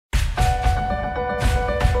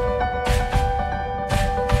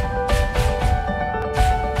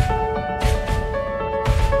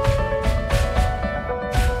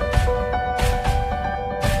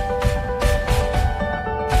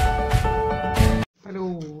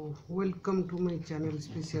Welcome to my channel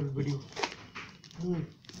special video.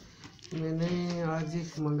 मैंने आज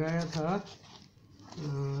एक मंगाया था,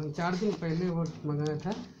 4 दिन पहले वो मंगाया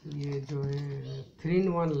था। ये जो है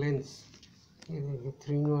 3-in-1 लेंस, ये देखिए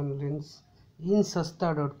 3-in-1 लेंस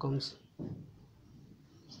insasta.com से,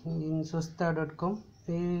 insasta.com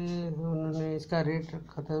पे उन्होंने इसका रेट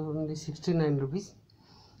रखा था ओनली 69 रुपीज़।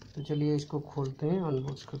 तो चलिए इसको खोलते हैं,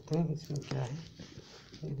 अनबॉक्स करते हैं। इसमें क्या है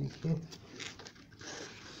ये देखिए,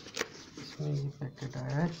 इसमें ये पैकेट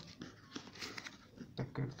आया है।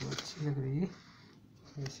 पैकेट तो अच्छी लग रही है।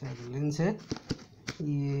 ये शायद लेंस है,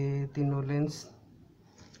 ये तीनों लेंस,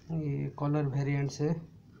 ये कलर वेरिएंट्स है।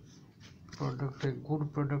 प्रोडक्ट है, गुड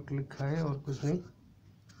प्रोडक्ट लिखा है और कुछ नहीं।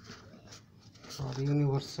 और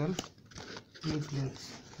यूनिवर्सल क्लिप लेंस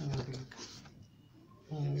लिखा,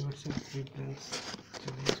 यूनिवर्सल क्लिप लेंस।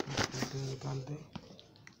 चलिए इसको निकालते हैं।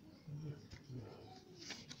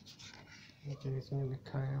 इसमें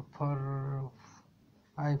लिखा है for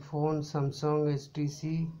iPhone, Samsung, HTC,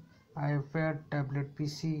 iPad, tablet,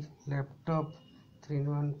 PC, laptop,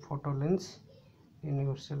 3-in-1 photo lens,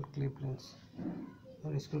 universal clip lens.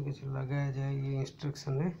 और इसको कैसे लगाया जाए ये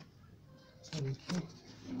इंस्ट्रक्शन है। देखिए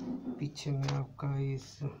पीछे में आपका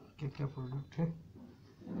इस क्या क्या प्रोडक्ट है।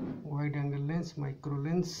 Wide angle lens, micro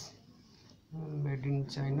lens, made in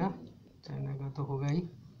China, China का तो होगा ही।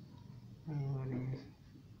 और ये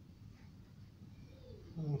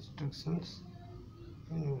इंस्ट्रक्शंस,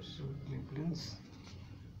 यूनिवर्सल क्लिप लेंस,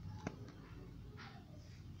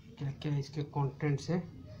 क्या क्या इसके कंटेंट्स है।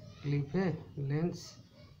 क्लिप है, लेंस,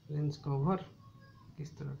 लेंस कवर,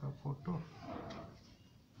 किस तरह का फोटो।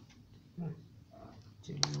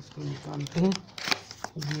 चलिए उसको निकालते हैं।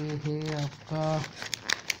 ये है आपका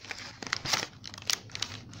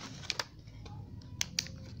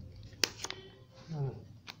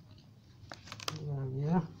आ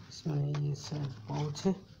गया। इसमें ये शायद पाउच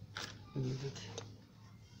है। ये देखिए,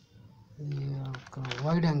 ये आपका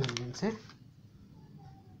वाइड एंगल लेंस है।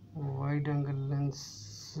 वाइड एंगल लेंस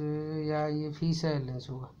या ये फिश है लेंस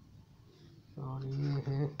होगा। और ये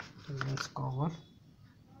है लेंस कवर।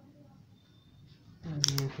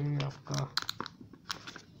 ये है आपका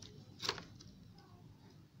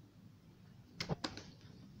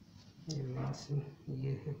ये लेंस,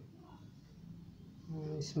 ये है।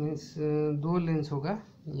 इसमें 2 लेंस होगा।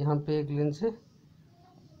 यहाँ पे एक लेंस है,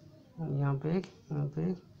 यहाँ पे एक।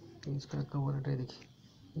 इसका कवर है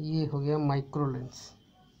देखिए। ये हो गया माइक्रो लेंस,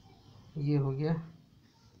 ये हो गया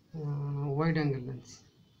वाइड एंगल लेंस।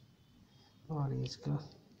 और इसका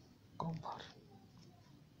कवर,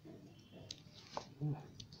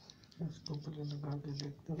 इसको पहले लगा के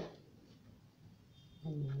देखते हैं।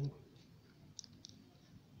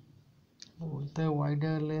 बोलते हैं वाइड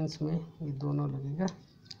लेंस में ये दोनों लगेगा।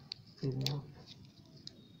 फिर यहाँ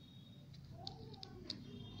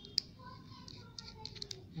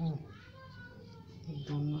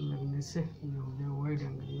दोनों लगने से ये हो गया वाइड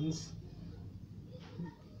एंगल लेंस।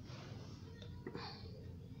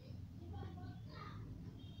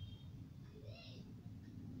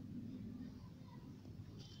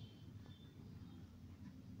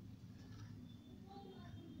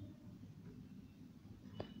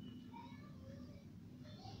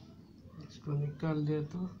 इसको निकाल दिया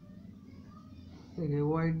तो देखिए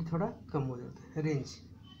वाइड थोड़ा कम हो जाता है, रेंज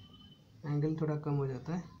एंगल थोड़ा कम हो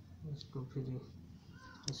जाता है। इसको फिर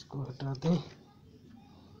इसको हटाते हैं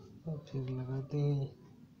और फिर लगाते हैं।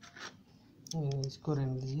 इसको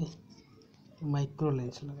रहने दीजिए, माइक्रो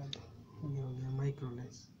लेंस लगाते हैं। ये हो गया माइक्रो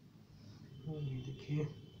लेंस। ये देखिए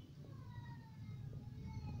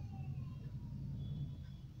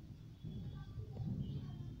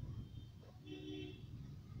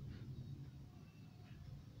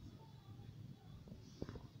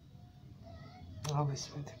अब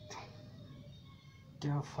इसमें देखते हैं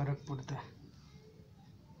क्या फर्क पड़ता है।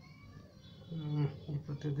 ये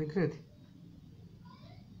पत्ते देख रहे थे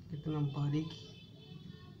कितना बारीक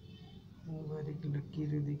बारीक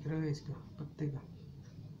लकीर दिख रहा है इसका पत्ते का।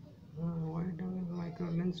 वाइड एंगल माइक्रो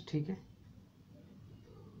लेंस ठीक है।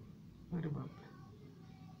 अरे बाप रे,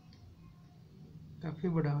 काफ़ी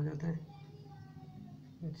बड़ा हो जाता है।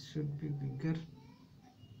 It should be bigger.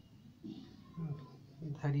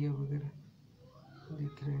 धारियाँ वगैरह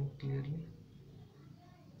दिख रहे हैं क्लियरली।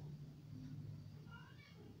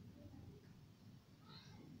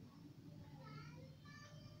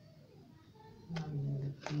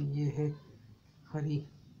 ये है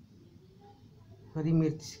हरी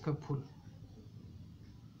मिर्च का फूल।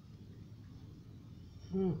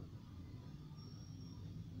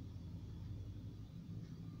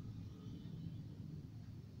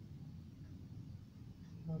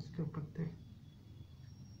 उसके पत्ते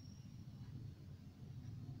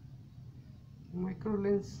माइक्रो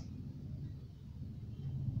लेंस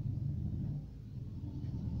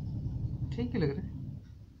ठीक ही लग रहा है,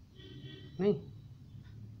 नहीं?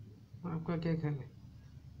 आपका क्या ख्याल है?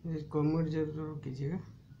 मुझे कमेंट जरूर कीजिएगा।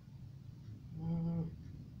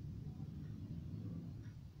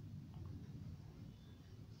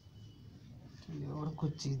 चलिए और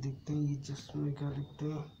कुछ चीज़ देखते हैं, ये चश्मे क्या देखते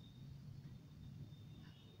हैं।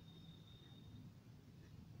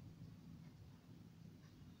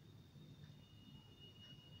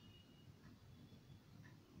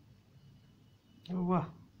 वाह,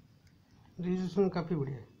 रेजोल्यूशन काफ़ी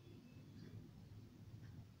बढ़िया है।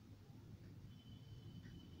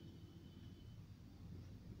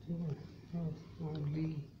 ठीक है, उंगली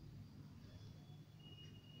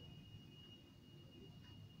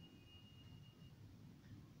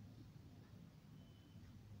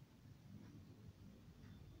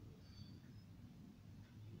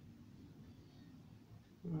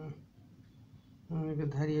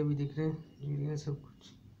धारियाँ भी दिख रहे हैं, झीलियाँ, सब कुछ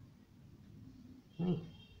नहीं।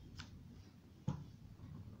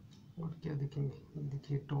 और क्या देखेंगे, ये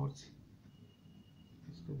देखिए टॉर्च,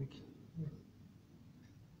 इसको देखिए,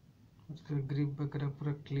 उसका ग्रिप वगैरह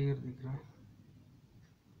पूरा क्लियर दिख रहा है।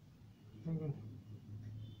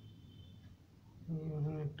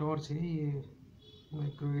 ये टॉर्च है, ये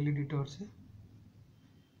माइक्रो एलईडी टॉर्च है।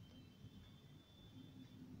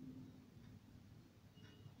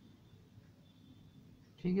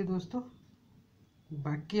 ठीक है दोस्तों,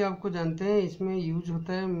 बाकी आपको जानते हैं इसमें यूज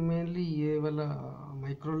होता है मेनली ये वाला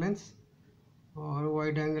माइक्रो लेंस और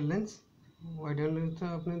wide angle lens. Wide angle lens तो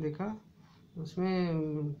आपने देखा,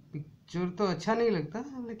 उसमें पिक्चर तो अच्छा नहीं लगता,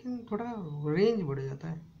 लेकिन थोड़ा रेंज बढ़ जाता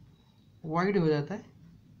है, वाइड हो जाता है,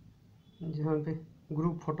 जहाँ पे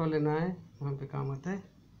ग्रुप फोटो लेना है वहाँ पे काम आता है।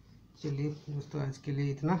 चलिए दोस्तों, आज के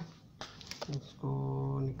लिए इतना,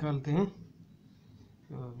 इसको निकालते हैं।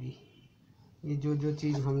 अभी ये जो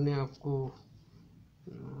चीज़ हमने आपको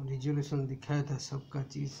रिजोल्यूशन दिखाया था सब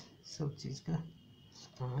चीज़ का,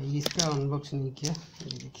 हाँ, इसका अनबॉक्स नहीं किया।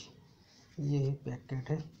 ये देखिए, ये पैकेट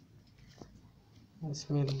है,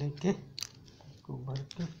 इसमें लेके इसको भर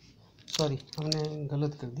के, सॉरी हमने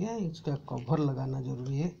गलत कर दिया, इसका कवर लगाना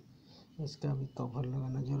ज़रूरी है, इसका भी कवर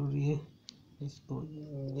लगाना ज़रूरी है। इसको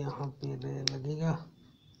यहाँ पे लगेगा,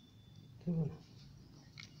 ठीक है ना?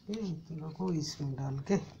 ये इतना को इसमें डाल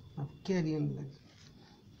के आप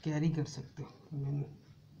कैरी कर सकते हैं। मैंने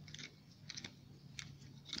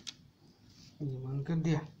ये बंद कर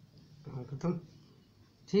दिया, काम खत्म।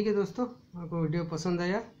 ठीक है दोस्तों, आपको वीडियो पसंद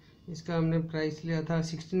आया? इसका हमने प्राइस लिया था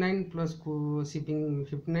 69 प्लस शिपिंग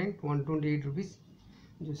 59, 128 रुपीज़,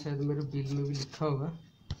 जो शायद मेरे बिल में भी लिखा होगा।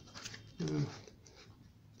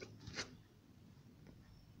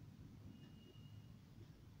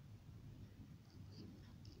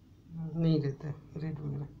 नहीं रहता है रेट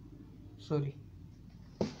वगैरह, सॉरी।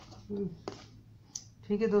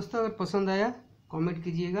 ठीक है दोस्तों, अगर पसंद आया कमेंट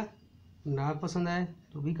कीजिएगा, ना पसंद आए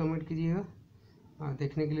तो भी कमेंट कीजिएगा।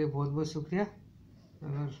 देखने के लिए बहुत बहुत शुक्रिया।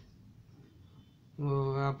 अगर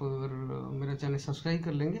आप अगर मेरा चैनल सब्सक्राइब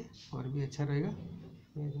कर लेंगे और भी अच्छा रहेगा।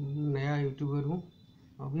 मैं नया यूट्यूबर हूँ,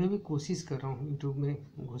 अभी कोशिश कर रहा हूँ यूट्यूब में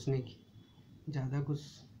घुसने की। ज़्यादा कुछ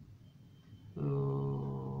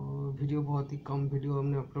वीडियो, बहुत ही कम वीडियो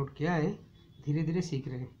हमने अपलोड किया है, धीरे धीरे सीख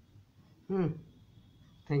रहे हैं।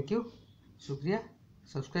 थैंक यू, शुक्रिया।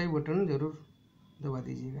 सब्सक्राइब बटन ज़रूर दबा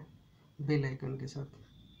दीजिएगा बेल आइकन के साथ।